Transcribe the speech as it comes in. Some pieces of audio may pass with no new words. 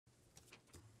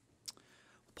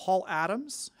Paul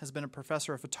Adams has been a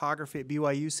professor of photography at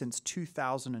BYU since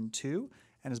 2002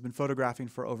 and has been photographing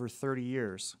for over 30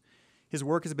 years. His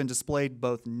work has been displayed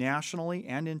both nationally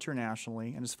and internationally,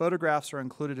 and his photographs are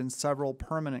included in several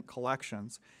permanent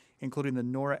collections, including the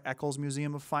Nora Eccles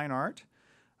Museum of Fine Art,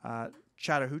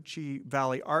 Chattahoochee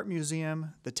Valley Art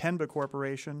Museum, the Tenba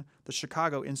Corporation, the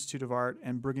Chicago Institute of Art,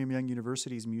 and Brigham Young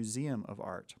University's Museum of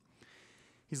Art.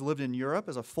 He's lived in Europe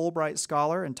as a Fulbright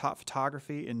scholar and taught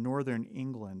photography in northern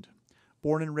England.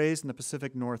 Born and raised in the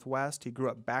Pacific Northwest, he grew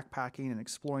up backpacking and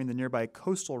exploring the nearby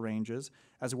coastal ranges,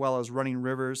 as well as running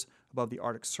rivers above the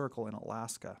Arctic Circle in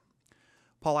Alaska.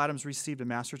 Paul Adams received a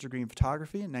master's degree in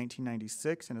photography in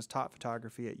 1996 and has taught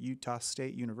photography at Utah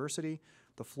State University,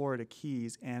 the Florida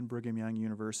Keys, and Brigham Young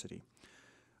University.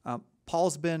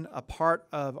 Paul's been a part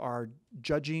of our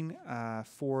judging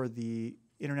for the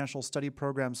International Study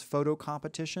Program's photo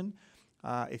competition.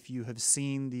 If you have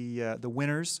seen the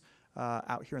winners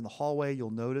out here in the hallway, you'll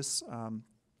notice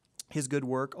his good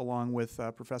work along with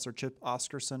Professor Chip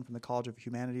Oscarson from the College of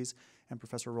Humanities and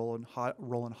Professor Roland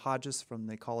Hodges from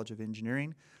the College of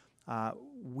Engineering.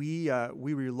 We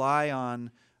rely on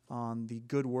the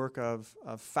good work of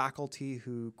faculty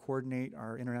who coordinate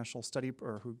our international study,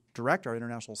 or who direct our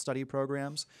international study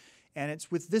programs. And it's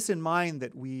with this in mind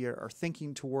that we are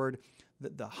thinking toward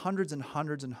the hundreds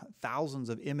and thousands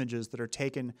of images that are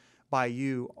taken by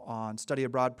you on study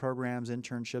abroad programs,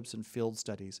 internships, and field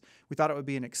studies. We thought it would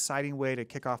be an exciting way to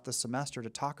kick off the semester to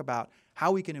talk about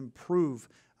how we can improve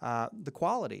the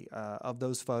quality of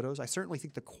those photos. I certainly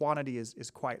think the quantity is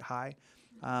quite high,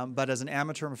 but as an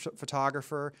amateur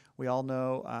photographer, we all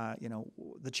know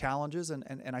the challenges,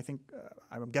 and I think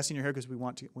I'm guessing you're here because we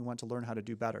want to learn how to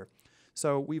do better.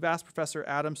 So we've asked Professor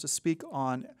Adams to speak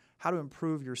on how to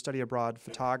improve your study abroad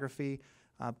photography.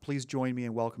 Please join me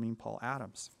in welcoming Paul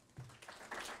Adams.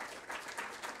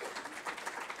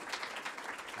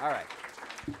 All right.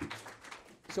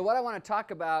 So what I want to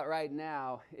talk about right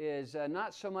now is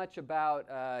not so much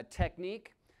about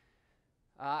technique.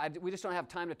 We just don't have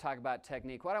time to talk about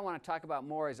technique. What I want to talk about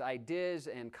more is ideas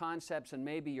and concepts and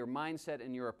maybe your mindset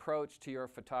and your approach to your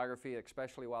photography,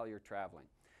 especially while you're traveling.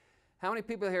 How many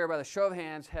people here, by the show of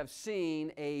hands, have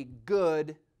seen a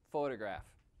good photograph?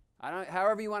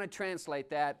 However you want to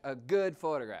translate that, a good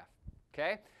photograph.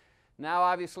 Okay? Now,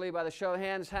 obviously, by the show of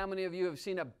hands, how many of you have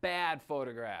seen a bad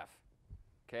photograph?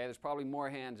 Okay, there's probably more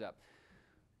hands up.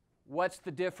 What's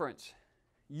the difference?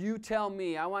 You tell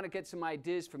me. I want to get some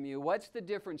ideas from you. What's the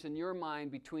difference in your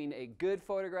mind between a good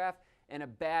photograph and a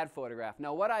bad photograph?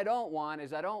 Now, what I don't want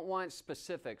is I don't want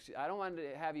specifics. I don't want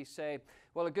to have you say,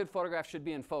 well, a good photograph should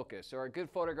be in focus, or a good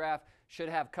photograph should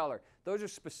have color. Those are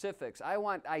specifics. I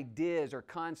want ideas or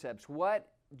concepts. What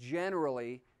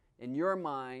generally, in your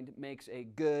mind, makes a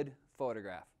good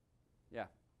photograph? Yeah?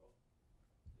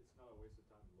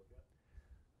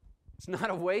 It's not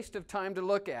a waste of time to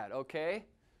look at, okay?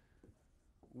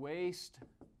 Waste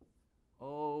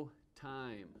o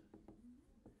time.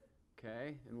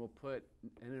 Okay, and we'll put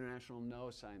an international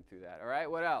no sign through that. All right,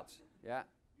 what else? Yeah?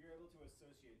 You're able to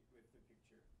associate with the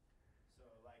picture. So,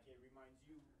 like, it reminds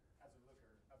you as a looker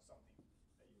of something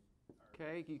that you are...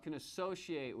 Okay, you can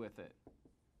associate with it.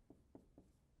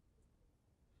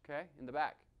 Okay, in the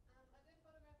back. A good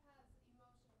photograph has emotion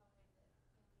behind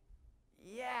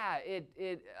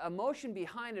it. Yeah, emotion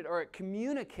behind it, or it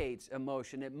communicates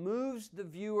emotion. It moves the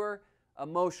viewer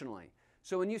emotionally.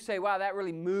 So when you say, wow, that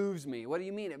really moves me, what do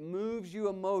you mean? It moves you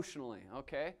emotionally.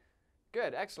 Okay,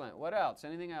 good, excellent. What else?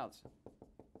 Anything else?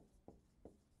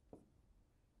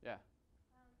 Yeah. It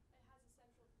has a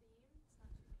central theme.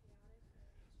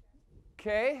 It's not too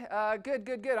chaotic or distracting.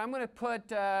 Okay, good. I'm going to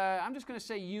put, I'm just going to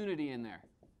say unity in there.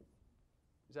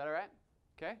 Is that all right?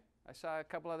 Okay, I saw a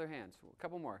couple other hands. A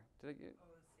couple more.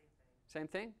 Same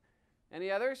thing?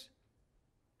 Any others?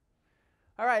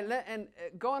 All right, and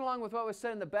going along with what was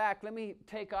said in the back, let me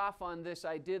take off on this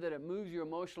idea that it moves you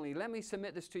emotionally. Let me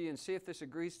submit this to you and see if this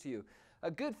agrees to you.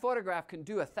 A good photograph can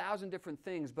do 1,000 different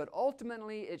things, but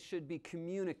ultimately it should be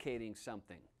communicating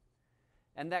something.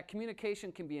 And that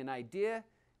communication can be an idea,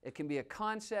 it can be a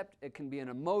concept, it can be an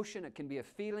emotion, it can be a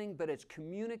feeling, but it's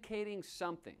communicating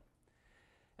something.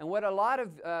 And what a lot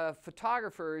of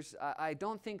photographers, I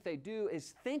don't think they do,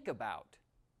 is think about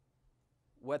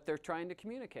what they're trying to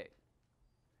communicate.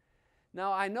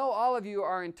 Now, I know all of you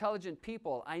are intelligent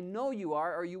people. I know you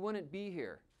are, or you wouldn't be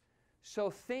here. So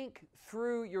think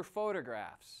through your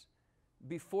photographs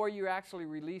before you actually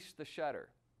release the shutter.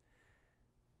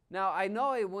 Now, I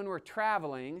know when we're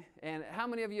traveling, and how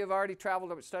many of you have already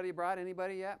traveled to study abroad?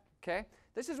 Anybody yet? Okay.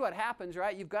 This is what happens,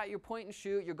 right? You've got your point and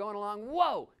shoot. You're going along.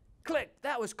 Whoa! Click!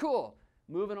 That was cool.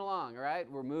 moving along, all right?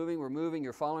 We're moving,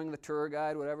 you're following the tour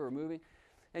guide, whatever, we're moving.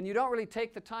 And you don't really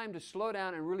take the time to slow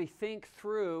down and really think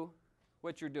through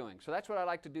what you're doing. So that's what I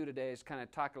like to do today, is kind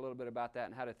of talk a little bit about that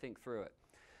and how to think through it.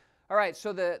 All right,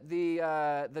 so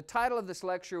the title of this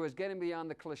lecture was Getting Beyond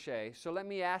the Cliche. So let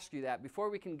me ask you that. Before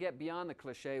we can get beyond the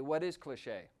cliche, what is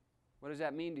cliche? What does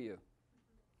that mean to you?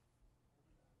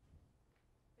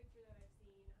 Picture that I've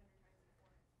seen 100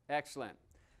 times before. Excellent.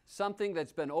 Something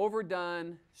that's been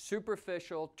overdone,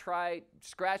 superficial, trite,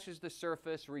 scratches the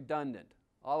surface, redundant.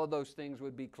 All of those things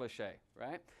would be cliche,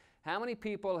 right? How many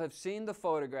people have seen the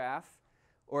photograph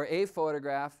or a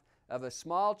photograph of a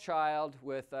small child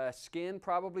with skin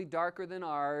probably darker than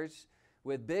ours,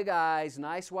 with big eyes,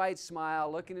 nice white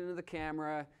smile, looking into the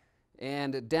camera,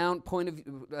 and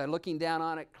looking down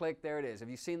on it, click, there it is. Have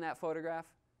you seen that photograph?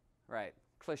 Right.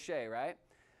 Cliche, right?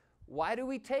 Why do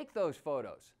we take those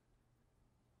photos?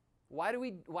 Why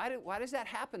does that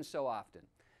happen so often?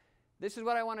 This is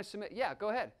what I want to submit. Yeah, go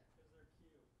ahead.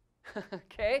 Because they're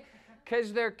cute. Okay,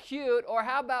 because they're cute. Or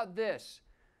how about this?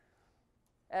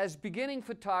 As beginning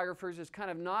photographers, as kind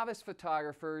of novice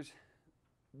photographers,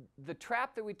 the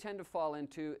trap that we tend to fall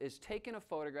into is taking a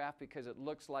photograph because it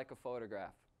looks like a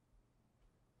photograph.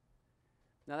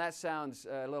 Now that sounds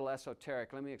a little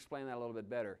esoteric. Let me explain that a little bit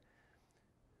better.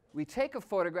 We take a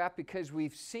photograph because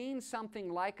we've seen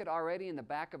something like it already in the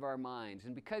back of our minds.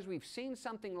 And because we've seen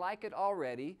something like it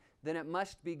already, then it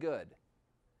must be good.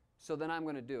 So then I'm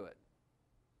going to do it.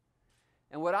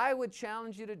 And what I would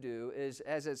challenge you to do is,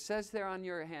 as it says there on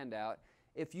your handout,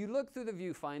 if you look through the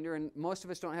viewfinder, and most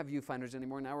of us don't have viewfinders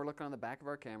anymore, now we're looking on the back of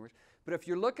our cameras, but if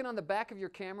you're looking on the back of your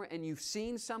camera and you've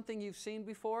seen something you've seen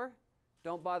before,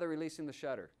 don't bother releasing the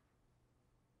shutter.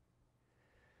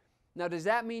 Now, does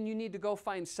that mean you need to go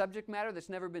find subject matter that's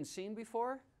never been seen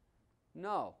before?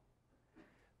 No.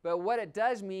 But what it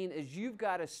does mean is you've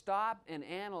got to stop and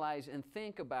analyze and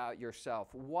think about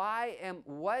yourself.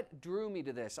 What drew me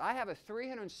to this? I have a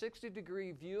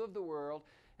 360-degree view of the world,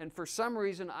 and for some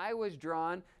reason I was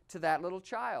drawn to that little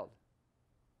child.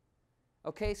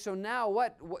 Okay, so now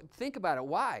think about it.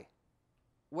 Why?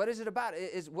 What is it about?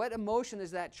 What emotion is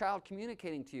that child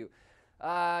communicating to you?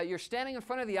 You're standing in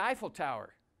front of the Eiffel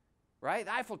Tower, right?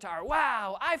 The Eiffel Tower.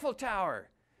 Wow, Eiffel Tower.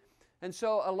 And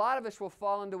so a lot of us will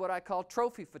fall into what I call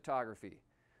trophy photography.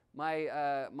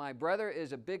 My brother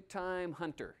is a big-time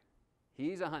hunter.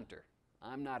 He's a hunter.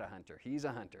 I'm not a hunter. He's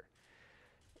a hunter.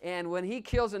 And when he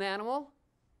kills an animal,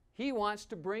 he wants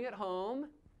to bring it home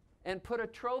and put a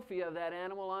trophy of that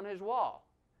animal on his wall.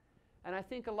 And I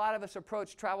think a lot of us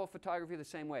approach travel photography the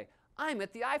same way. I'm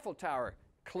at the Eiffel Tower.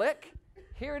 Click.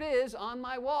 Here it is on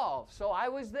my wall. So I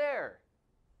was there.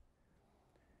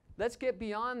 Let's get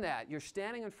beyond that. You're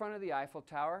standing in front of the Eiffel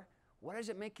Tower. What does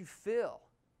it make you feel?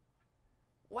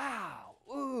 Wow.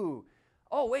 Ooh.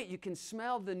 Oh, wait, you can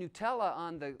smell the Nutella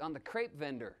on the crepe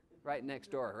vendor right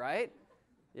next door, right?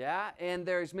 Yeah, and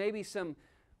there's maybe some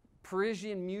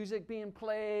Parisian music being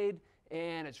played,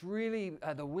 and it's really,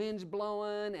 the wind's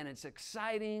blowing, and it's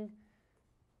exciting.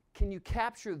 Can you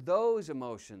capture those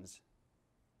emotions?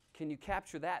 Can you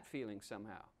capture that feeling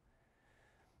somehow?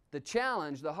 The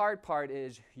challenge, the hard part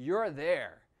is you're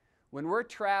there. When we're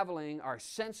traveling, our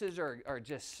senses are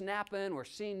just snapping. We're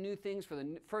seeing new things for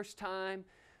the first time.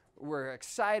 We're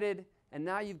excited. And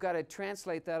now you've got to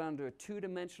translate that onto a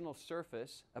two-dimensional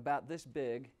surface about this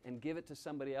big and give it to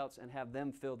somebody else and have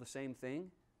them feel the same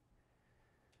thing.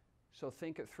 So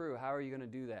think it through. How are you going to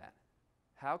do that?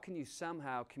 How can you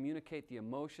somehow communicate the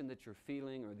emotion that you're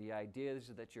feeling or the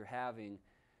ideas that you're having,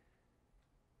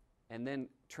 and then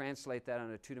translate that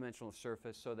on a two-dimensional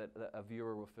surface so that a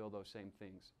viewer will feel those same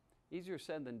things? Easier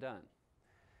said than done.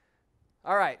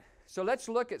 All right, so let's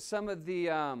look at some of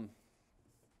the, I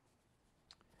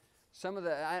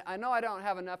know I don't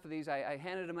have enough of these. I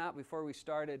handed them out before we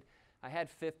started. I had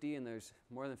 50, and there's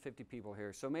more than 50 people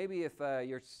here. So maybe if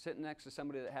you're sitting next to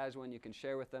somebody that has one, you can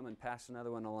share with them and pass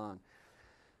another one along.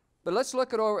 But let's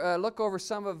look over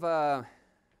some of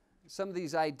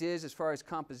these ideas as far as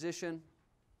composition.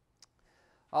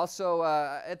 Also,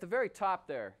 at the very top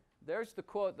there's the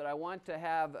quote that I want to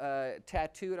have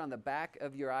tattooed on the back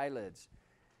of your eyelids.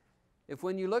 If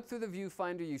when you look through the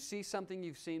viewfinder you see something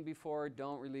you've seen before,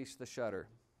 don't release the shutter.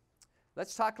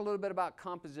 Let's talk a little bit about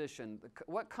composition.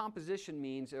 What composition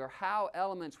means, or how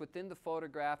elements within the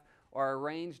photograph are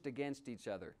arranged against each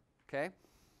other. Okay?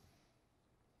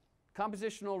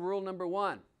 Compositional rule number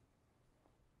 1.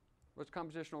 What's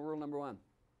compositional rule number 1?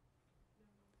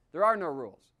 There are no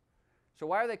rules. So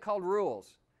why are they called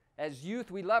rules? As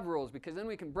youth, we love rules because then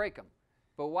we can break them.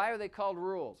 But why are they called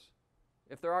rules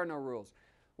if there are no rules?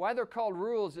 Why they're called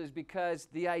rules is because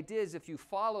the idea is if you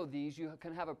follow these, you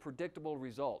can have a predictable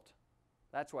result.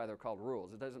 That's why they're called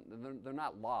rules. They're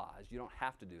not laws. You don't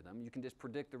have to do them. You can just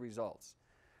predict the results.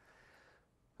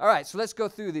 All right, so let's go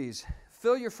through these.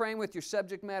 Fill your frame with your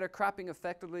subject matter, cropping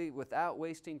effectively without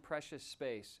wasting precious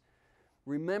space.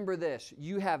 Remember this,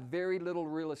 you have very little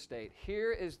real estate.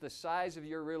 Here is the size of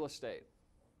your real estate.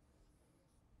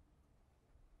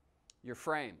 Your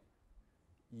frame.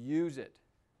 Use it.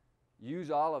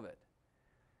 Use all of it.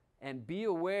 And be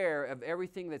aware of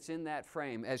everything that's in that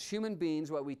frame. As human beings,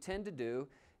 what we tend to do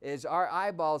is our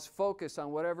eyeballs focus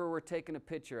on whatever we're taking a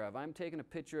picture of. I'm taking a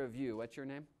picture of you. What's your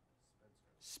name?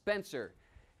 Spencer.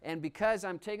 And because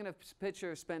I'm taking a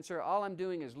picture of Spencer, all I'm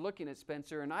doing is looking at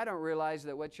Spencer, and I don't realize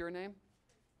that, what's your name?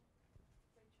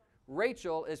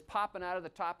 Rachel is popping out of the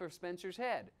top of Spencer's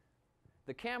head.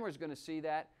 The camera's going to see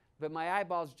that, but my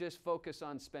eyeballs just focus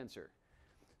on Spencer.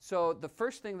 So the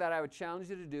first thing that I would challenge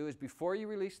you to do is before you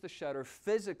release the shutter,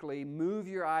 physically move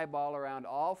your eyeball around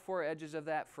all four edges of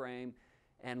that frame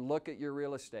and look at your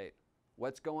real estate.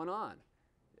 What's going on?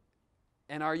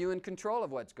 And are you in control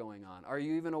of what's going on? Are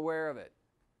you even aware of it?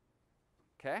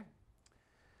 Okay?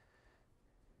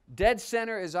 Dead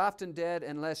center is often dead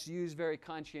unless used very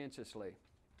conscientiously.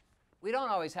 We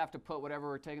don't always have to put whatever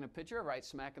we're taking a picture of right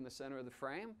smack in the center of the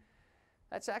frame.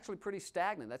 That's actually pretty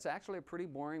stagnant. That's actually a pretty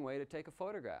boring way to take a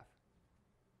photograph.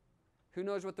 Who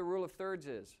knows what the rule of thirds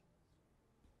is?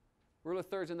 Rule of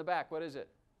thirds in the back, what is it?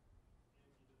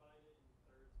 If you divide it in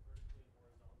thirds vertically and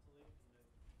horizontally, the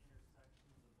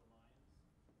intersections of the lines are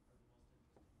the most interesting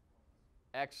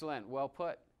points. Excellent, well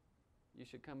put. You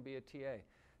should come be a TA.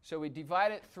 So we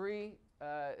divide it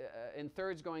in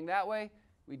thirds going that way.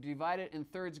 We divide it in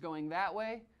thirds going that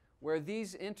way. Where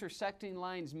these intersecting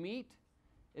lines meet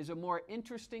is a more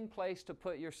interesting place to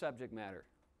put your subject matter.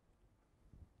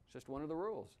 It's just one of the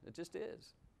rules. It just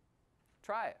is.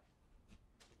 Try it.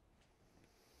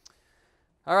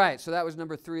 All right, so that was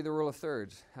number 3, the rule of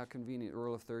thirds. How convenient. The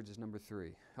rule of thirds is number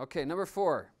 3. Okay, number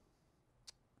 4.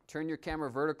 Turn your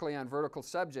camera vertically on vertical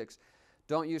subjects.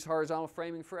 Don't use horizontal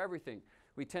framing for everything.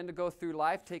 We tend to go through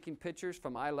life taking pictures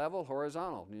from eye level,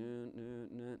 horizontal.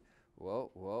 Whoa,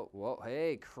 whoa, whoa.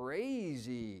 Hey,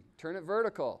 crazy. Turn it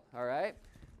vertical, all right?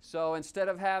 So instead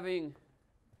of having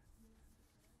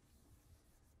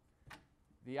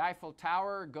the Eiffel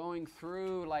Tower going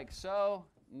through like so,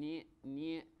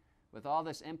 with all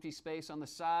this empty space on the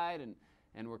side,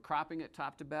 and we're cropping it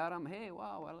top to bottom, hey,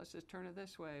 wow, well, let's just turn it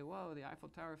this way. Whoa, the Eiffel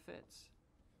Tower fits.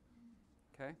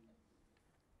 Okay?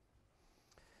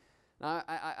 Now,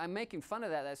 I'm making fun of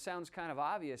that. That sounds kind of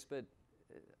obvious, but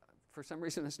for some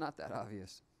reason it's not that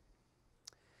obvious.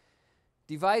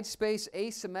 Divide space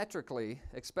asymmetrically,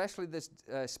 especially this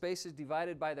space is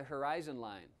divided by the horizon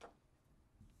line.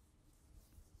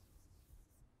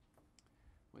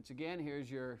 Once again,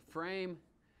 here's your frame.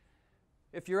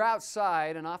 If you're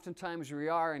outside, and oftentimes we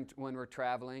are when we're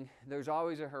traveling, there's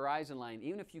always a horizon line.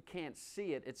 Even if you can't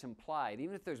see it, it's implied.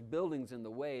 Even if there's buildings in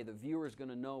the way, the viewer is going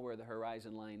to know where the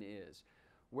horizon line is.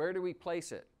 Where do we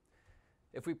place it?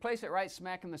 If we place it right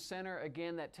smack in the center,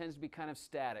 again, that tends to be kind of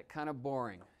static, kind of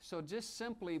boring. So just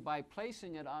simply by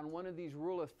placing it on one of these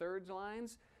rule of thirds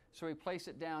lines, so we place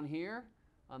it down here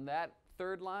on that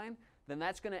third line, then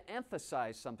that's going to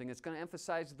emphasize something. It's going to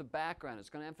emphasize the background. It's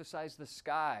going to emphasize the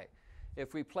sky.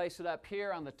 If we place it up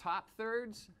here on the top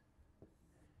thirds,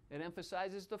 it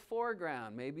emphasizes the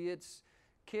foreground. Maybe it's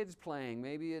kids playing,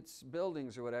 maybe it's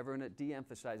buildings or whatever, and it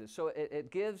de-emphasizes. So it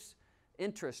gives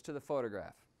interest to the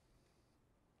photograph.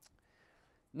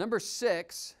 Number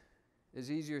 6 is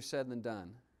easier said than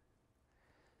done.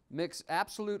 Mix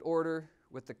absolute order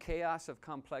with the chaos of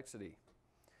complexity.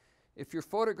 If your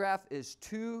photograph is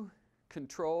too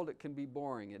controlled, it can be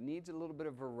boring. It needs a little bit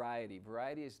of variety.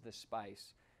 Variety is the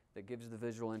spice that gives the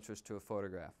visual interest to a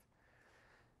photograph.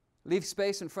 Leave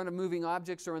space in front of moving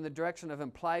objects or in the direction of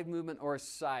implied movement or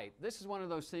sight. This is one of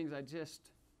those things I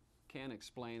just can't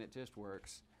explain. It just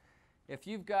works. If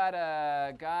you've got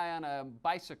a guy on a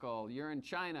bicycle, you're in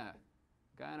China,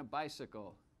 guy on a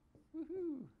bicycle,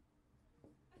 woohoo.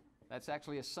 That's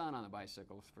actually a son on a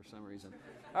bicycle for some reason.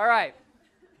 All right.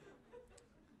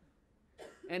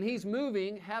 And he's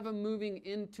moving, have him moving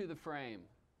into the frame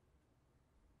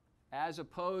as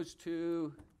opposed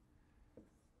to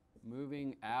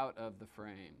moving out of the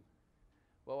frame.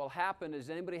 What will happen is,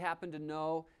 anybody happen to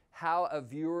know how a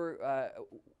viewer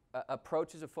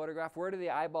approaches a photograph? Where do the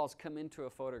eyeballs come into a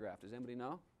photograph? Does anybody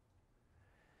know?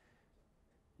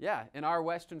 Yeah, in our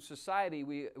Western society,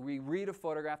 we read a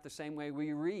photograph the same way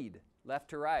we read, left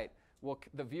to right. Well,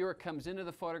 the viewer comes into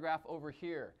the photograph over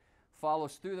here.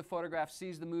 follows through the photograph,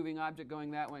 sees the moving object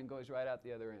going that way, and goes right out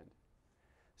the other end.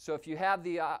 So if you have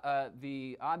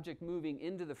the object moving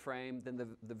into the frame, then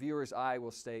the viewer's eye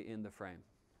will stay in the frame.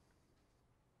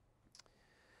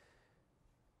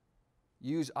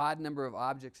 Use odd number of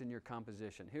objects in your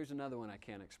composition. Here's another one I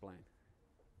can't explain.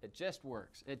 It just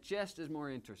works. It just is more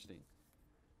interesting.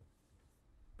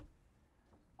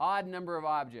 Odd number of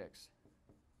objects.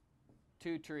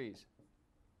 2 trees.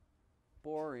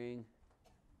 Boring.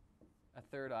 A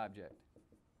third object.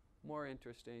 More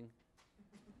interesting.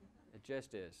 It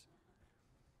just is.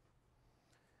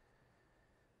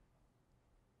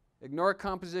 Ignore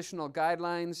compositional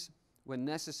guidelines when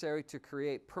necessary to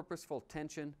create purposeful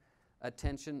tension,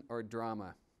 attention, or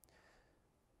drama.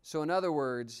 So in other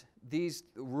words, these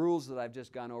rules that I've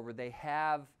just gone over, they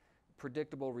have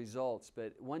predictable results,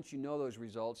 but once you know those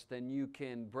results, then you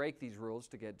can break these rules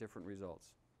to get different results.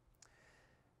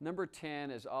 Number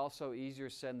 10 is also easier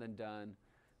said than done,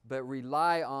 but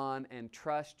rely on and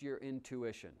trust your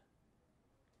intuition.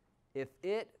 If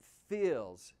it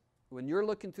feels, when you're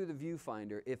looking through the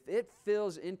viewfinder, if it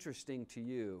feels interesting to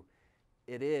you,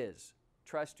 it is.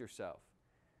 Trust yourself.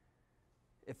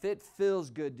 If it feels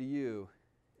good to you,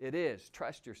 it is.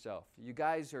 Trust yourself. You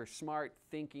guys are smart,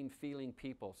 thinking, feeling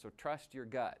people, so trust your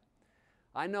gut.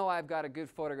 I know I've got a good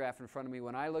photograph in front of me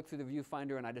when I look through the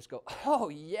viewfinder and I just go, oh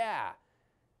yeah!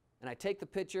 And I take the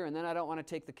picture and then I don't want to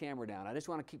take the camera down. I just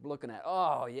want to keep looking at,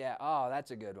 oh yeah, oh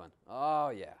that's a good one, oh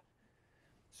yeah.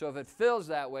 So if it feels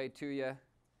that way to you,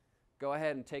 go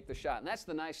ahead and take the shot. And that's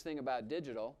the nice thing about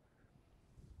digital.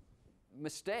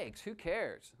 Mistakes, who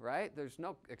cares, right? There's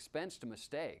no expense to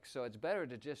mistakes. So it's better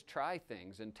to just try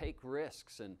things and take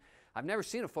risks. And I've never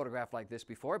seen a photograph like this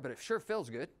before, but it sure feels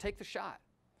good. Take the shot.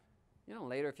 You know,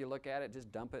 later if you look at it,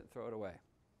 just dump it and throw it away.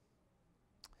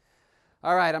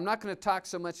 All right, I'm not going to talk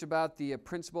so much about the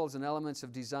principles and elements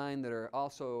of design that are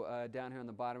also down here on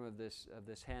the bottom of this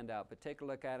handout, but take a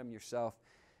look at them yourself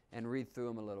and read through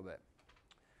them a little bit.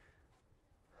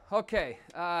 Okay,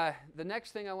 the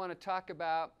next thing I want to talk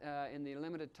about in the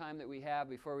limited time that we have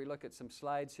before we look at some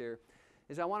slides here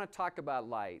is I want to talk about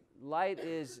light. Light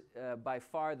is by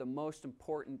far the most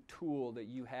important tool that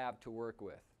you have to work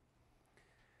with.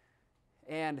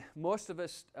 And most of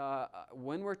us,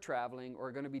 when we're traveling,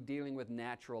 are going to be dealing with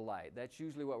natural light. That's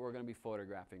usually what we're going to be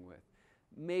photographing with.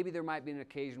 Maybe there might be an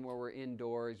occasion where we're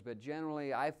indoors, but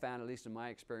generally I've found, at least in my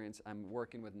experience, I'm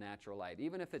working with natural light,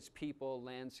 even if it's people,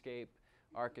 landscape,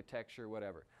 architecture,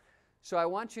 whatever. So I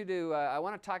want you to, I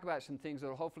want to talk about some things that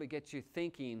will hopefully get you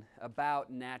thinking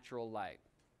about natural light.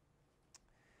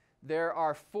 There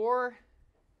are 4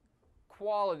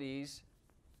 qualities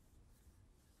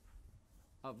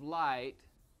of light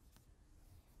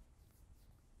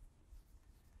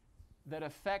that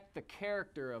affect the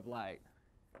character of light.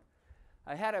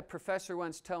 I had a professor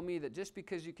once tell me that just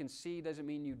because you can see doesn't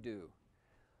mean you do.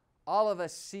 All of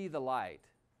us see the light,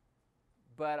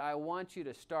 but I want you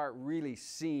to start really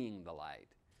seeing the light.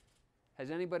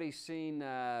 Has anybody seen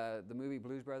the movie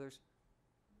Blues Brothers?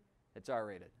 It's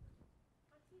R-rated.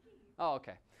 Oh,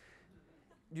 okay.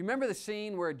 Do you remember the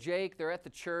scene where Jake, they're at the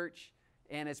church,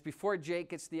 and it's before Jake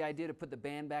gets the idea to put the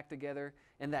band back together,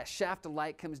 and that shaft of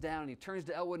light comes down, and he turns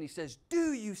to Elwood and he says,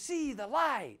 "Do you see the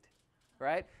light?"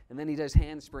 Right? And then he does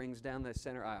handsprings down the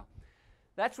center aisle.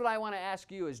 That's what I want to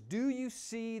ask you is, do you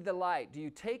see the light? Do you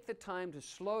take the time to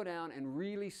slow down and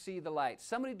really see the light?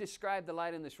 Somebody describe the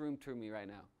light in this room to me right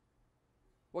now.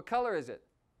 What color is it?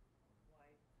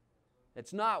 White.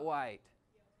 It's not white.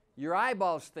 Your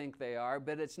eyeballs think they are,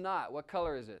 but it's not. What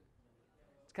color is it?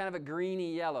 It's kind of a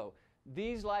greeny yellow.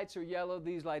 These lights are yellow,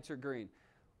 these lights are green.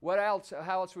 What else?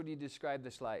 How else would you describe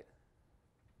this light?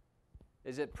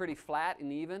 Is it pretty flat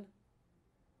and even?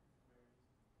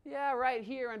 Yeah, right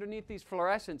here underneath these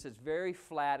fluorescents, it's very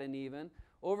flat and even.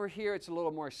 Over here, it's a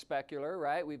little more specular,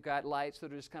 right? We've got lights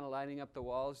that are just kind of lighting up the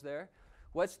walls there.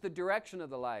 What's the direction of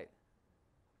the light?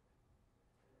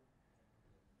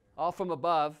 All from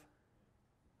above.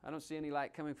 I don't see any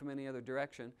light coming from any other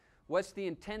direction. What's the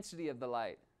intensity of the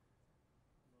light?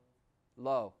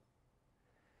 Low.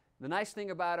 The nice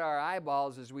thing about our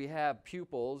eyeballs is we have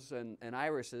pupils and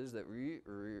irises that,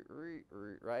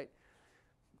 right?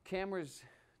 Cameras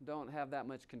don't have that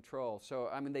much control. So,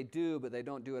 I mean, they do, but they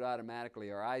don't do it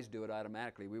automatically. Our eyes do it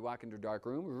automatically. We walk into a dark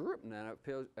room, and then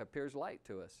it appears light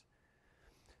to us.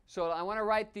 So I want to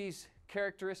write these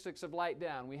characteristics of light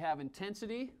down. We have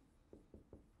intensity,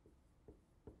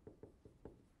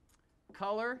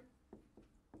 color,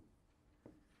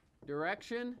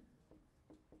 direction,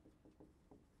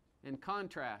 and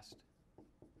contrast.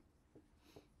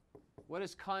 What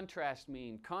does contrast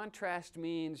mean? Contrast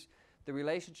means the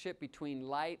relationship between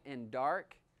light and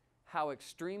dark, how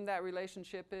extreme that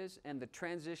relationship is, and the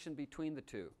transition between the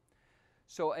two.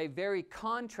 So a very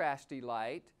contrasty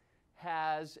light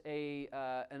has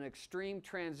an extreme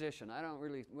transition. I don't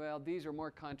really, well, these are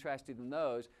more contrasty than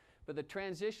those, but the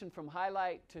transition from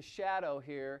highlight to shadow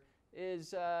here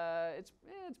is, it's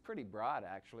pretty broad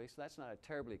actually, so that's not a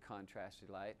terribly contrasty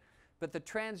light. But the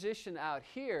transition out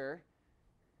here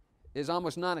is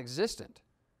almost non-existent.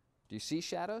 Do you see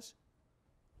shadows?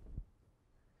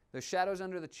 There's shadows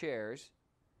under the chairs.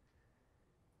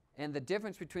 And the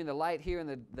difference between the light here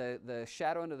and the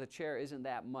shadow under the chair isn't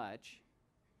that much.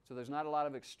 So there's not a lot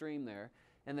of extreme there.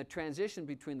 And the transition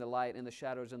between the light and the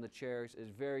shadows in the chairs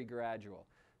is very gradual.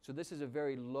 So this is a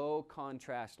very low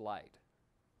contrast light.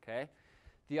 Okay?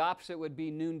 The opposite would be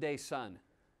noonday sun.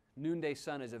 Noonday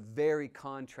sun is a very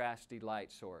contrasty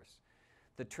light source.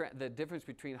 The difference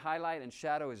between highlight and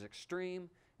shadow is extreme,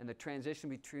 and the transition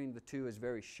between the two is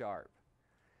very sharp.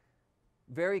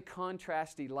 Very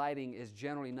contrasty lighting is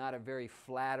generally not a very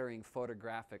flattering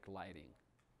photographic lighting.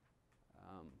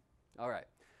 All right.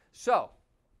 So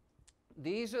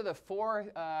these are the four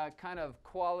kind of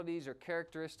qualities or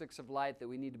characteristics of light that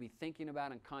we need to be thinking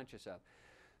about and conscious of.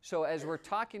 So as we're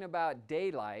talking about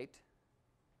daylight,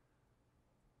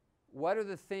 what are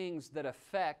the things that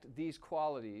affect these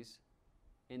qualities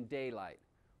in daylight?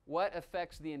 What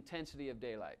affects the intensity of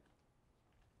daylight?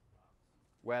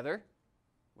 Weather.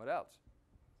 What else?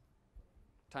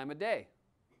 Time of day.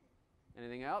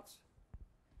 Anything else?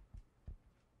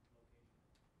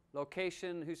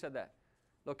 Location. Who said that?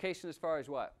 Location as far as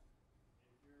what?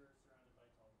 If you're surrounded by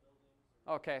tall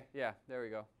buildings. Okay, yeah, there we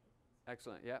go.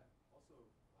 Excellent, yeah. Also,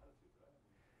 latitude, right?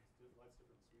 Light's different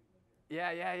in Sweden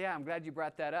than here. Yeah, I'm glad you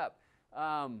brought that up.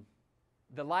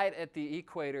 The light at the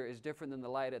equator is different than the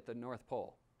light at the North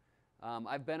Pole.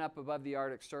 I've been up above the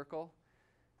Arctic Circle.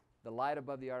 The light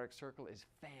above the Arctic Circle is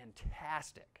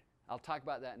fantastic. I'll talk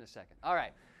about that in a second. All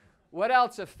right. What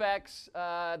else affects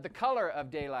the color of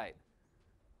daylight?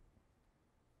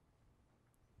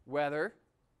 Weather.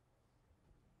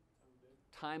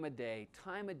 Time of day.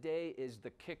 Time of day is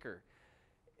the kicker.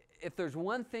 If there's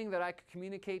one thing that I could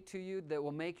communicate to you that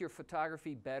will make your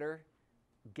photography better,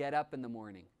 get up in the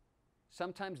morning.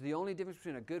 Sometimes the only difference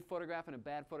between a good photograph and a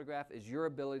bad photograph is your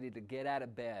ability to get out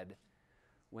of bed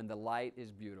when the light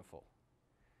is beautiful.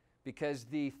 Because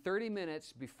the 30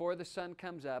 minutes before the sun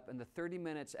comes up and the 30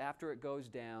 minutes after it goes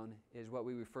down is what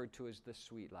we refer to as the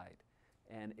sweet light.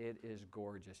 And it is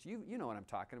gorgeous. You know what I'm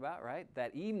talking about, right?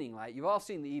 That evening light. You've all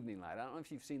seen the evening light. I don't know if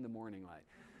you've seen the morning light.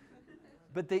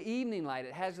 But the evening light,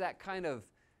 it has that kind of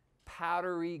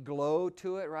powdery glow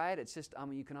to it, right? It's just, I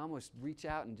mean, you can almost reach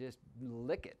out and just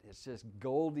lick it. It's just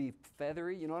goldy,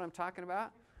 feathery. You know what I'm talking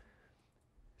about?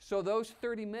 So those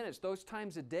 30 minutes, those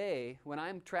times a day, when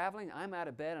I'm traveling, I'm out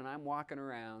of bed and I'm walking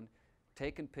around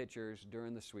taking pictures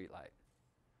during the sweet light.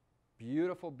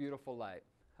 Beautiful, beautiful light.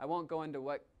 I won't go into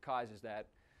what causes that.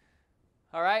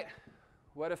 All right,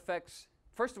 what affects,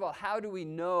 first of all, how do we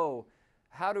know,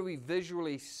 how do we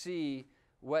visually see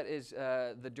what is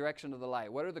the direction of the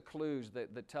light? What are the clues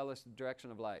that tell us the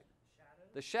direction of light?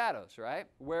 Shadows. The shadows, right?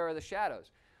 Where are the shadows?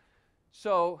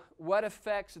 So what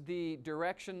affects the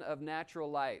direction of natural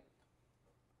light?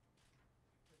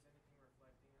 Is anything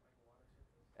reflecting it, like a water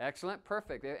surface? Excellent,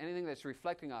 perfect. Anything that's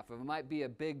reflecting off of it. It might be a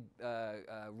big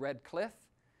red cliff.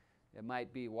 It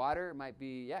might be water. It might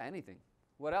be, yeah, anything.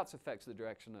 What else affects the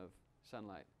direction of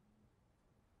sunlight?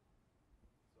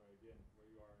 Sorry, again,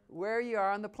 Where you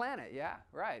are on the planet, yeah,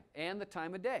 right. And the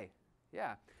time of day,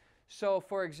 yeah. So,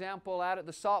 for example, out at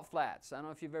the salt flats, I don't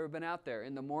know if you've ever been out there.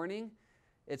 In the morning,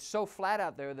 it's so flat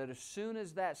out there that as soon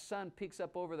as that sun peeks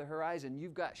up over the horizon,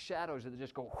 you've got shadows that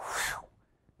just go whoosh,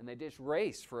 and they just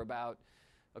race for about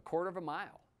a quarter of a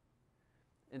mile.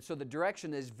 And so the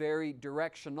direction is very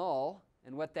directional,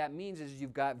 and what that means is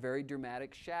you've got very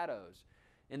dramatic shadows.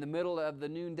 In the middle of the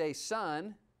noonday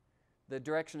sun, the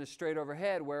direction is straight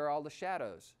overhead. Where are all the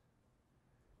shadows?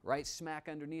 Right smack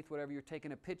underneath whatever you're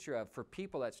taking a picture of. For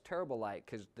people, that's terrible light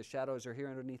because the shadows are here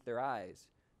underneath their eyes,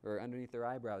 or underneath their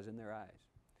eyebrows in their eyes.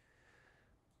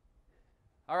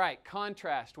 All right,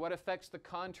 contrast. What affects the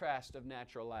contrast of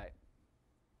natural light?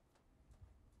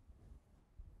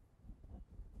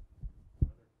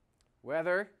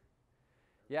 Weather.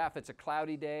 Yeah, if it's a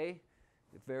cloudy day,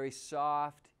 very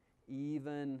soft,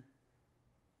 even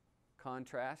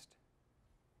contrast.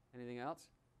 Anything else?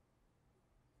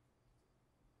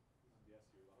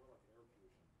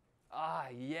 Ah,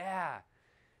 yeah.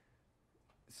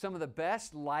 Some of the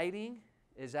best lighting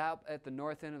is out at the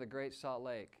north end of the Great Salt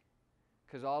Lake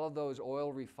because all of those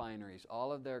oil refineries,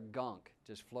 all of their gunk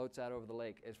just floats out over the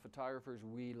lake. As photographers,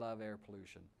 we love air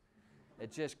pollution.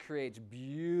 It just creates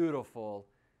beautiful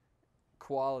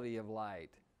quality of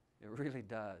light. It really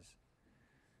does.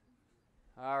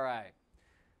 All right.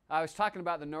 I was talking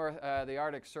about the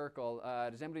Arctic Circle.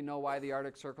 Does anybody know why the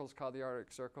Arctic Circle is called the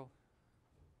Arctic Circle?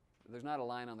 There's not a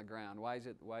line on the ground. Why is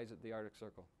it the Arctic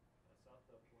Circle? South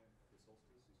that point, the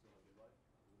solstice, you still have daylight.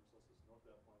 The winter solstice, north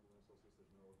that point, the winter solstice,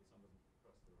 there's no, the sun doesn't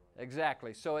cross the horizon.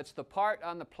 Exactly. So it's the part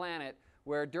on the planet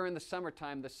where during the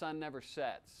summertime the sun never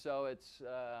sets. So it's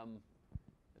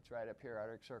right up here,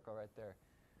 Arctic Circle right there.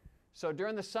 So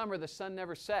during the summer the sun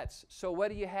never sets. So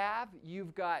what do you have?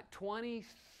 You've got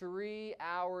 23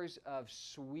 hours of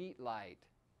sweet light.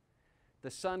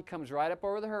 The sun comes right up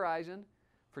over the horizon.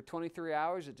 For 23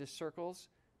 hours it just circles,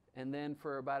 and then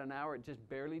for about an hour it just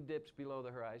barely dips below the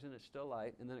horizon. It's still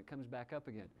light, and then it comes back up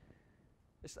again.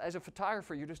 As a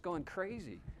photographer, you're just going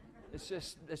crazy. It's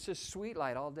just sweet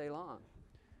light all day long.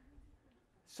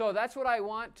 So that's what I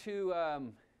want to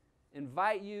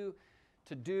invite you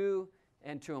to do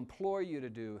and to implore you to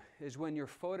do, is when you're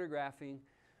photographing,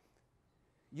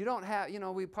 you don't have,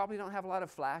 we probably don't have a lot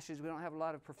of flashes, we don't have a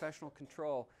lot of professional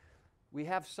control. We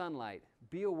have sunlight.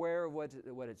 Be aware of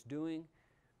what it's doing,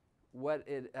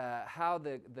 how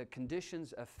the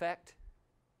conditions affect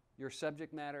your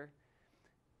subject matter,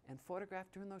 and photograph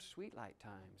during those sweet light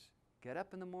times. Get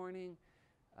up in the morning,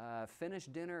 finish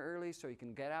dinner early so you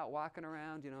can get out walking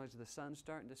around, as the sun's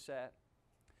starting to set.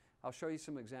 I'll show you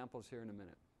some examples here in a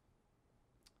minute.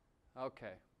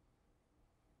 Okay.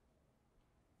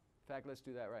 In fact, let's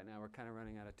do that right now. We're kind of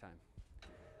running out of time.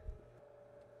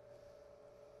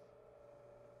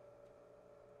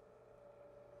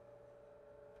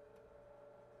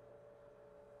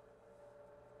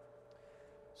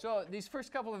 So these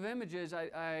first couple of images I've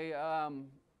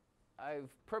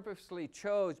purposely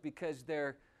chose because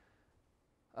they're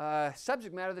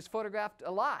subject matter that's photographed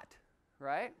a lot,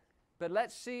 right? But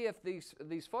let's see if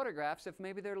these photographs, if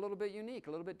maybe they're a little bit unique, a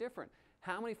little bit different.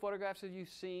 How many photographs have you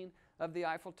seen of the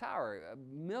Eiffel Tower?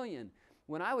 1 million.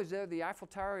 When I was there, the Eiffel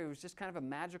Tower, it was just kind of a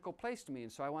magical place to me,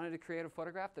 and so I wanted to create a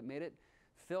photograph that made it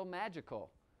feel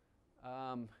magical.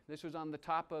 This was on the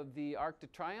top of the Arc de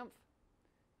Triomphe.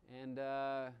 And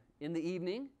in the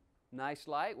evening, nice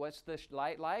light. What's the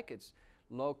light like? It's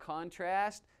low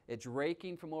contrast. It's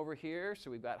raking from over here,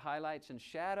 so we've got highlights and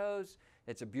shadows.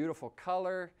 It's a beautiful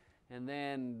color. And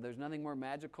then there's nothing more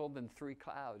magical than 3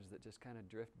 clouds that just kind of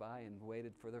drift by and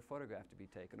waited for their photograph to be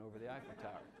taken over the Eiffel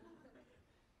Tower.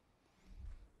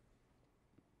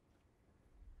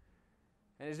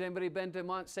 And has anybody been to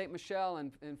Mont Saint-Michel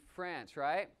in France,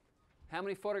 right? How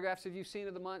many photographs have you seen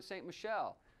of the Mont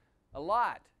Saint-Michel? A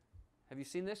lot. Have you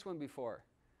seen this one before?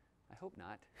 I hope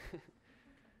not.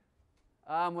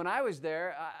 When I was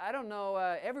there, I don't know,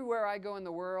 everywhere I go in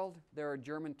the world, there are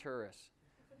German tourists.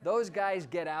 Those guys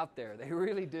get out there. They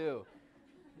really do.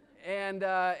 And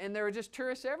there were just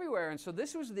tourists everywhere. And so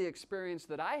this was the experience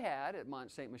that I had at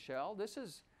Mont Saint-Michel.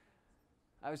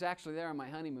 I was actually there on my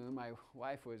honeymoon. My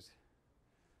wife was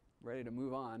ready to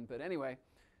move on. But anyway,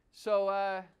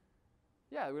 so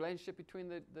yeah, the relationship between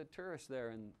the tourists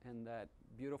there and that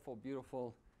beautiful,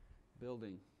 beautiful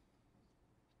building.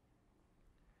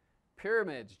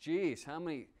 Pyramids, geez, how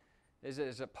many, is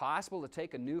it possible to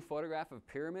take a new photograph of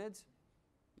pyramids?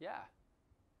 Yeah.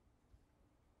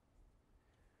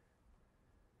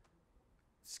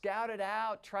 Scout it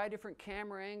out, try different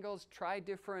camera angles, try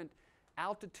different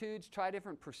altitudes, try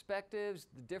different perspectives,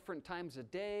 the different times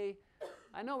of day.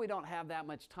 I know we don't have that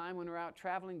much time when we're out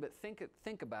traveling, but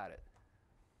think about it.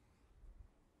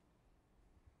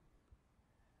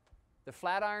 The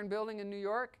Flatiron Building in New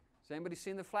York, has anybody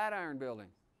seen the Flatiron Building?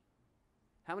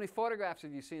 How many photographs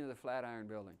have you seen of the Flatiron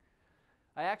Building?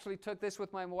 I actually took this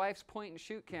with my wife's point and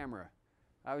shoot camera.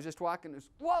 I was just walking,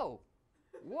 whoa,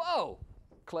 whoa,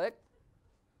 click.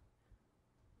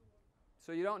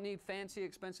 So you don't need fancy,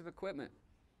 expensive equipment.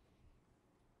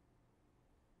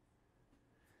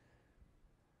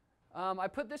 I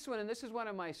put this one in. This is one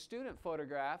of my student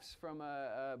photographs from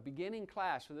a beginning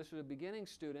class. So this was a beginning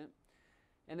student.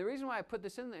 And the reason why I put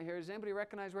this in here is, anybody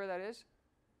recognize where that is?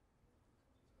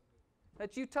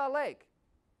 That's Utah Lake.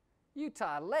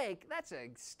 Utah Lake, that's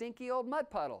a stinky old mud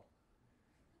puddle.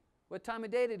 What time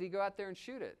of day did he go out there and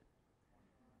shoot it?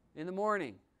 In the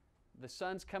morning. The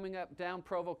sun's coming up down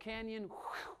Provo Canyon.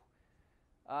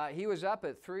 He was up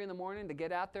at 3 in the morning to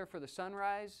get out there for the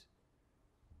sunrise.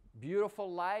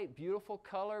 Beautiful light, beautiful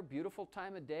color, beautiful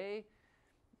time of day.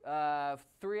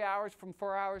 3 hours from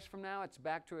 4 hours from now, it's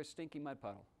back to a stinky mud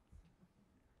puddle.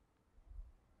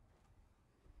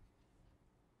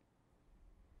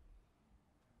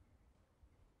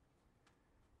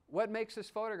 What makes this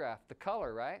photograph? The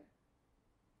color, right?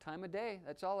 Time of day,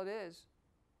 that's all it is.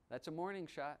 That's a morning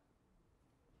shot.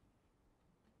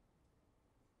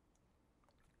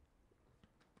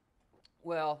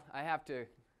 Well, I have to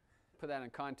put that in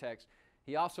context.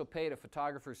 He also paid a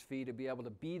photographer's fee to be able to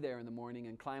be there in the morning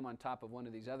and climb on top of one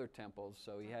of these other temples,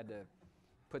 so he had to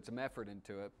put some effort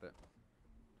into it. But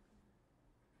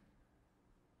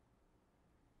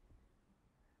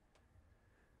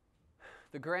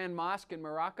the Grand Mosque in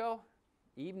Morocco,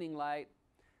 evening light.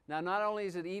 Now, not only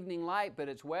is it evening light, but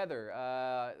it's weather.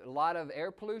 A lot of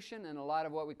air pollution and a lot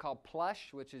of what we call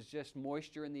plush, which is just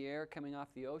moisture in the air coming off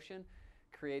the ocean,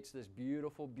 creates this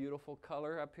beautiful, beautiful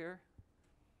color up here.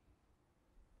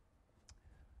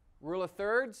 Rule of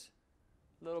thirds,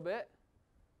 a little bit.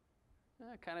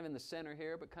 Kind of in the center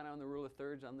here, but kind of on the rule of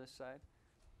thirds on this side.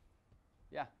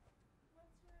 Yeah?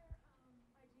 What's your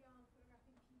idea on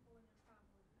photographing people when you're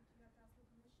traveling? Do you have to ask for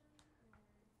permission?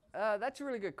 Or That's a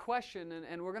really good question,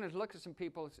 and we're going to look at some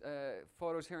people's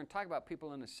photos here and talk about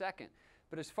people in a second.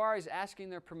 But as far as asking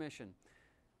their permission,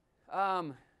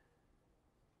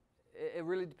 it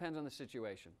really depends on the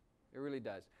situation. It really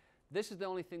does. This is the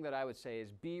only thing that I would say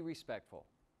is be respectful.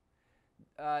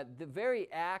 The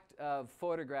very act of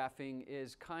photographing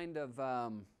is kind of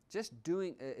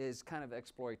is kind of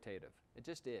exploitative. It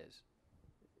just is.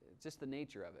 It's just the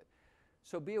nature of it.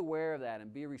 So be aware of that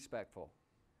and be respectful.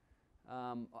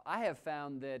 I have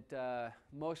found that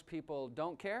most people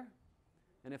don't care,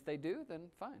 and if they do, then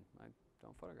fine. I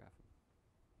don't photograph them.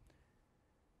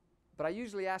 But I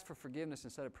usually ask for forgiveness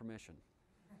instead of permission.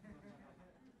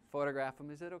 Photograph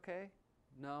them. Is it okay?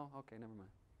 No? Okay, never mind.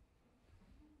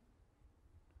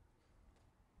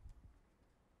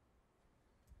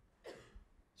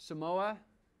 Samoa.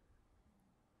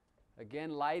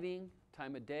 Again, lighting,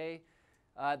 time of day.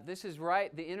 This is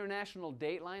right, the international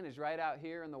date line is right out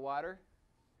here in the water.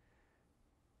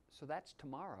 So that's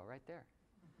tomorrow right there.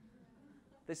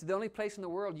 This is the only place in the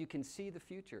world you can see the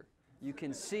future. You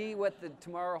can see what the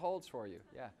tomorrow holds for you.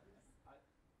 Yeah.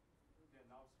 Again,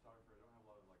 now as a photographer, I don't have a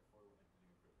lot of like photo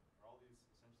editing equipment. Are all these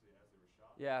essentially as they were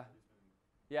shot? Yeah.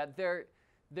 Yeah,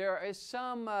 there is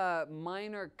some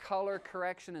minor color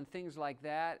correction and things like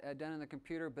that done in the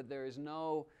computer, but there is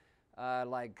no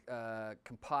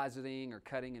compositing or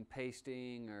cutting and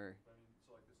pasting or. I mean,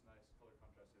 so like this nice color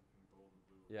contrast between gold and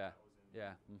blue. Yeah. That was in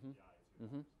Yeah. the eyes. You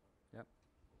know? Yep.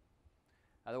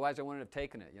 Otherwise, I wouldn't have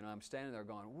taken it. You know, I'm standing there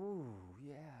going, "Ooh,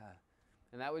 yeah,"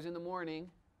 and that was in the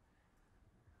morning.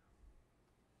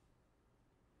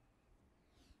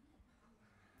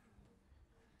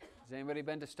 Has anybody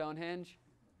been to Stonehenge?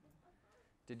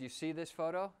 Did you see this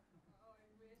photo?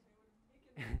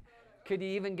 Could you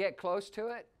even get close to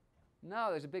it?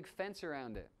 No, there's a big fence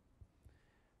around it.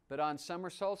 But on summer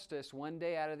solstice, one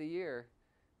day out of the year,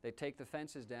 they take the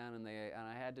fences down, and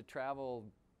I had to travel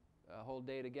a whole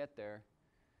day to get there.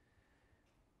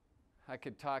 I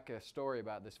could talk a story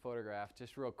about this photograph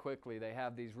just real quickly. They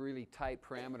have these really tight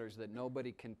parameters that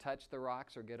nobody can touch the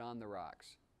rocks or get on the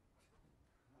rocks.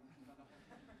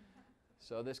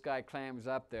 So this guy climbs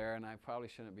up there, and I probably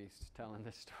shouldn't be telling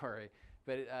this story,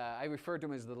 but I referred to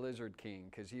him as the Lizard King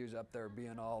because he was up there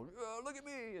being all, "Oh, look at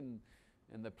me," and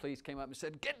the police came up and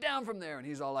said, "Get down from there," and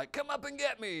he's all like, "Come up and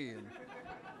get me."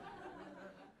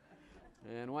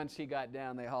 And once he got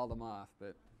down, they hauled him off.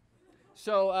 But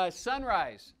so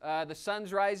sunrise, the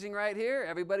sun's rising right here.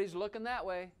 Everybody's looking that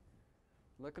way,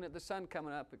 looking at the sun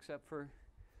coming up, except for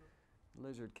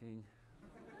Lizard King.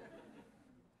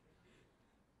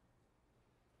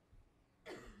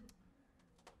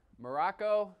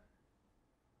 Morocco,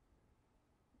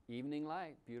 evening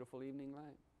light, beautiful evening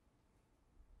light.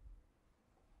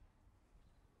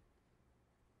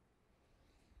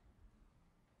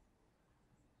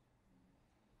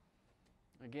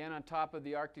 Again, on top of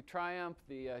the Arc de Triomphe,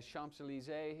 the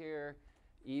Champs-Élysées here,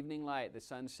 evening light, the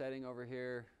sun setting over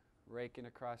here, raking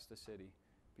across the city.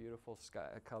 Beautiful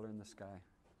sky, color in the sky.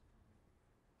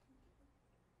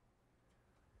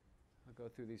 I'll go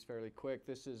through these fairly quick.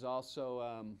 This is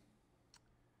also,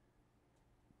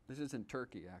 this is in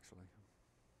Turkey, actually.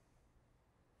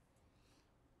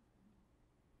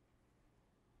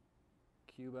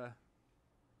 Cuba.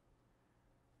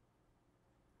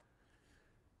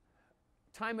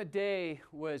 Time of day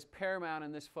was paramount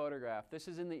in this photograph. This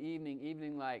is in the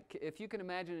evening light. If you can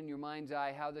imagine in your mind's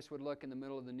eye how this would look in the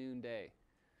middle of the noonday,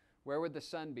 where would the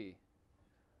sun be?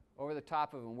 Over the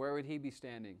top of him, where would he be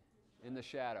standing? In the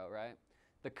shadow, right?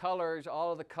 The colors,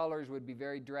 all of the colors would be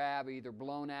very drab, either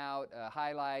blown out,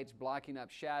 highlights, blocking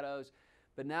up shadows.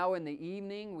 But now in the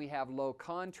evening, we have low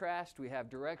contrast, we have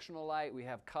directional light, we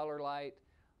have color light.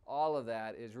 All of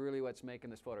that is really what's making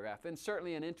this photograph. And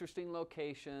certainly an interesting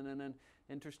location and an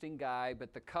interesting guy,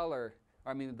 but the color,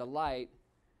 the light,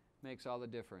 makes all the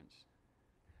difference.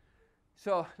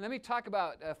 So let me talk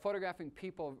about photographing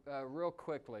people real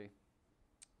quickly.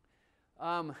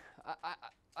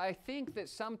 I think that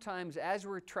sometimes as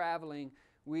we're traveling,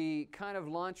 we kind of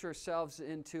launch ourselves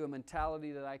into a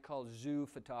mentality that I call zoo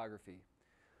photography,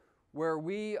 where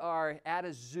we are at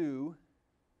a zoo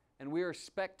and we are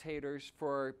spectators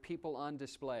for people on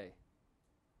display.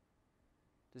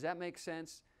 Does that make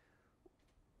sense?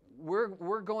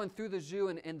 We're going through the zoo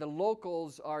and the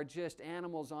locals are just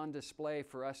animals on display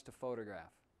for us to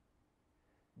photograph.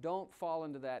 Don't fall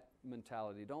into that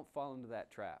mentality. Don't fall into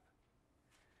that trap.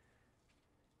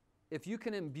 If you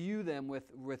can imbue them with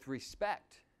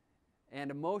respect and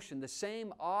emotion, the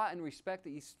same awe and respect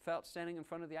that you felt standing in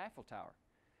front of the Eiffel Tower.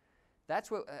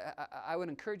 That's what I would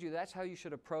encourage you. That's how you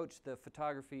should approach the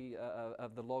photography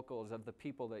of the locals, of the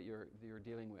people that you're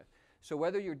dealing with. So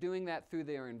whether you're doing that through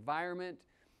their environment,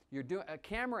 a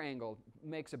camera angle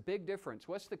makes a big difference.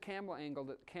 What's the camera angle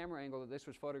that this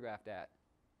was photographed at?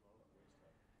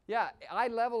 Yeah, eye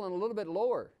level and a little bit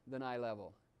lower than eye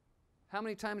level. How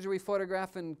many times are we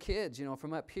photographing kids,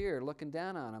 from up here, looking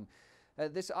down on them?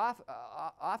 This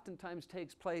oftentimes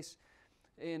takes place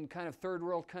in kind of third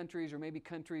world countries or maybe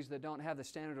countries that don't have the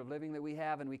standard of living that we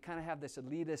have, and we kind of have this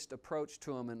elitist approach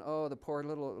to them, and oh, the poor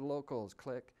little locals,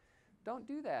 click. Don't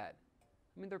do that.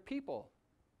 They're people.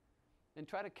 And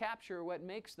try to capture what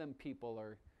makes them people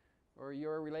or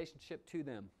your relationship to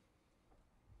them.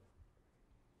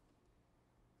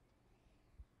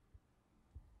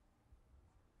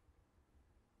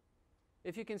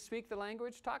 If you can speak the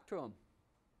language, talk to them.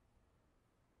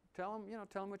 Tell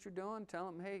them what you're doing. Tell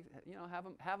them, hey,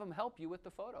 have them help you with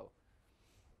the photo.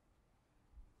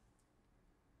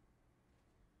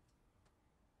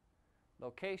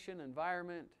 Location,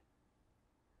 environment.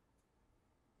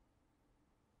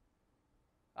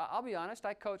 I'll be honest,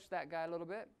 I coached that guy a little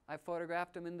bit. I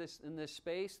photographed him in this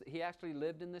space. He actually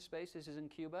lived in this space. This is in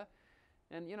Cuba.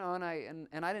 And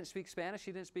and I didn't speak Spanish,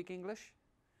 he didn't speak English.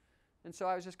 And so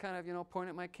I was just kind of, pointing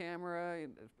at my camera,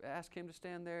 asked him to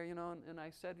stand there, and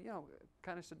I said,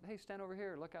 kind of said, hey, stand over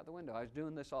here, look out the window. I was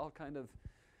doing this all kind of,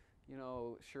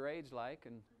 charades like,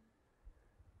 and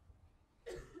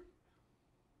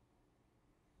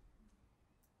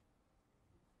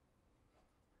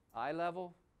eye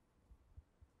level.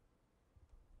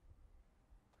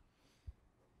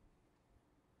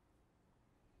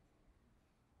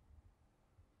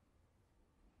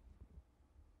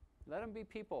 Let them be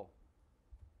people.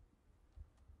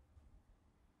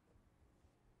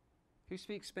 Who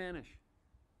speaks Spanish?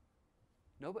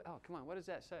 Nobody? Oh, come on. What does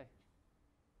that say?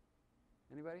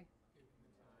 Anybody?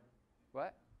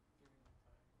 What?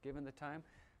 Given the time.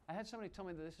 I had somebody tell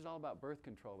me that this is all about birth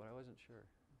control, but I wasn't sure.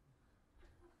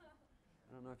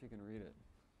 I don't know if you can read it.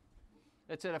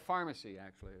 It's at a pharmacy,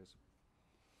 actually.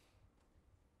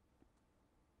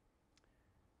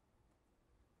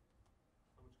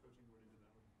 How much coaching went into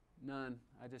that one? None.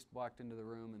 I just walked into the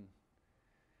room and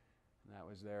that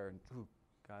was there and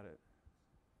got it.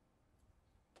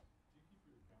 Do you keep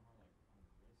your camera on your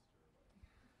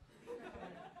wrist or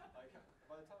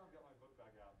by the time I've got my book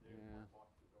bag out, they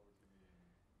walked it over to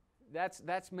me.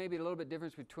 That's maybe a little bit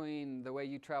difference between the way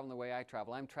you travel and the way I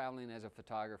travel. I'm traveling as a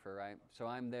photographer, right? So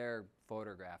I'm there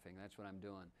photographing. That's what I'm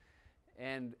doing.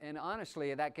 And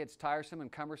honestly, that gets tiresome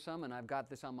and cumbersome, and I've got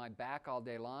this on my back all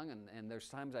day long, and there's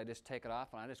times I just take it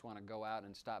off and I just want to go out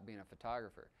and stop being a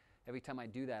photographer. Every time I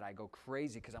do that, I go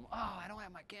crazy because I don't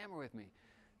have my camera with me.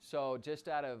 So just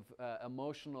out of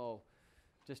emotional,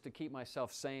 just to keep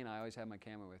myself sane, I always have my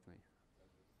camera with me.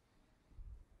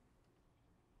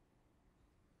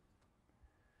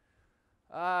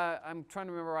 I'm trying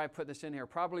to remember where I put this in here.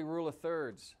 Probably rule of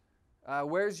thirds.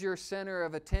 Where's your center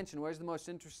of attention? Where's the most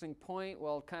interesting point?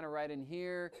 Well, kind of right in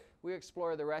here. We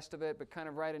explore the rest of it, but kind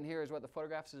of right in here is what the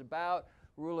photographs is about.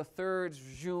 Rule of thirds,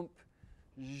 zoom,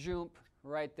 zoom,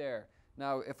 right there.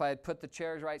 Now, if I had put the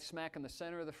chairs right smack in the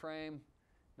center of the frame,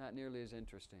 not nearly as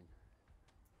interesting.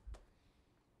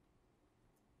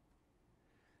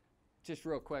 Just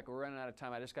real quick, we're running out of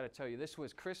time. I just got to tell you, this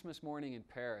was Christmas morning in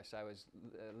Paris. I was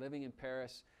living in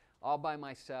Paris all by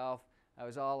myself. I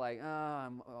was all like,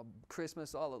 I'm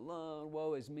Christmas all alone,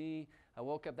 woe is me. I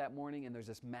woke up that morning and there's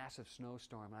this massive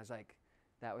snowstorm. I was like,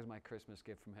 that was my Christmas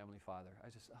gift from Heavenly Father. I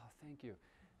just, thank you.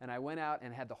 And I went out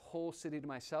and had the whole city to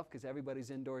myself because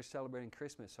everybody's indoors celebrating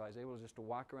Christmas. So I was able just to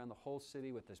walk around the whole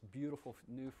city with this beautiful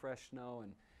new fresh snow,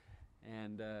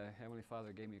 and Heavenly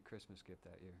Father gave me a Christmas gift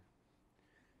that year.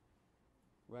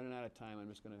 Running out of time, I'm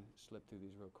just going to slip through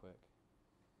these real quick.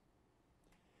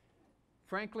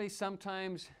 Frankly,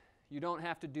 sometimes you don't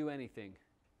have to do anything.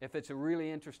 If it's a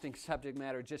really interesting subject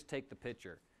matter, just take the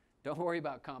picture. Don't worry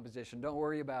about composition. Don't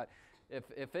worry about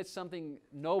if it's something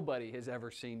nobody has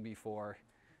ever seen before,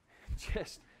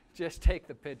 just take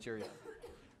the picture.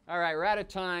 All right, we're out of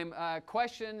time.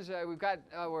 Questions?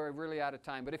 We're really out of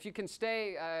time. But if you can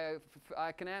stay,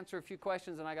 I can answer a few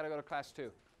questions, and I got to go to class 2.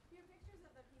 Your pictures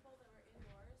of the people that were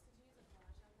indoors, did you use a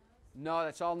flash on those? No,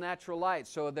 that's all natural light.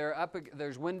 So they're up.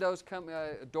 There's windows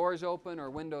doors open or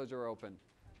windows are open.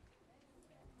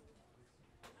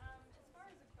 As far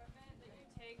as equipment that you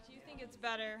take, do you think it's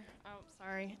better? Oh,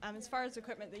 sorry. As far as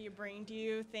equipment that you bring, do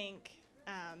you think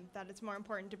that it's more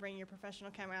important to bring your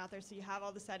professional camera out there so you have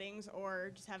all the settings,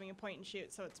 or just having a point and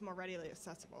shoot so it's more readily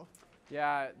accessible?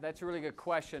 Yeah, that's a really good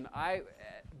question.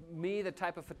 The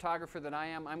type of photographer that I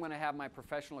am, I'm going to have my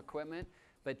professional equipment,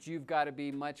 but you've got to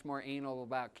be much more anal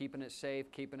about keeping it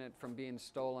safe, keeping it from being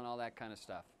stolen, all that kind of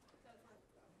stuff.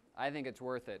 I think it's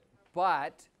worth it.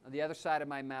 But on the other side of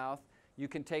my mouth, you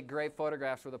can take great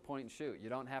photographs with a point and shoot. You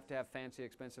don't have to have fancy,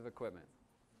 expensive equipment.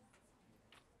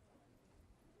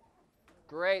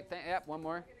 Great. Yep, one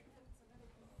more.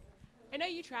 I know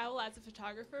you travel as a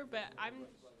photographer, but I'm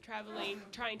traveling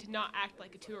trying to not act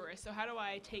like a tourist. So how do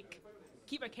I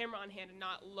keep my camera on hand and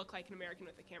not look like an American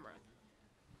with a camera?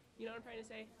 You know what I'm trying to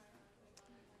say?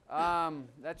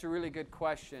 That's a really good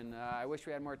question. I wish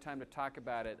we had more time to talk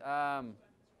about it.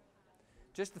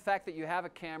 Just the fact that you have a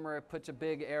camera puts a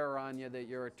big error on you that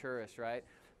you're a tourist, right?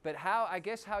 But I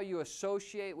guess how you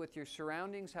associate with your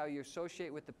surroundings, how you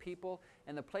associate with the people,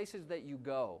 and the places that you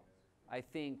go, I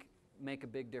think make a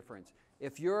big difference.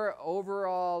 If your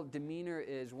overall demeanor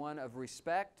is one of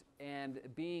respect and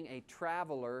being a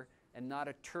traveler and not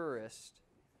a tourist,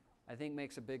 I think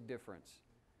makes a big difference.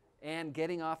 And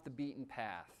getting off the beaten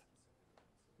path.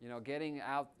 You know, getting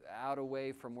out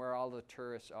away from where all the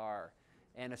tourists are,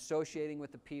 and associating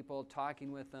with the people,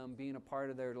 talking with them, being a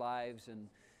part of their lives, and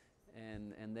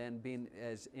then being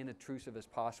as inintrusive as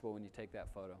possible when you take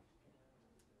that photo.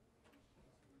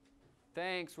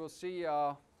 Thanks. We'll see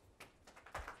y'all.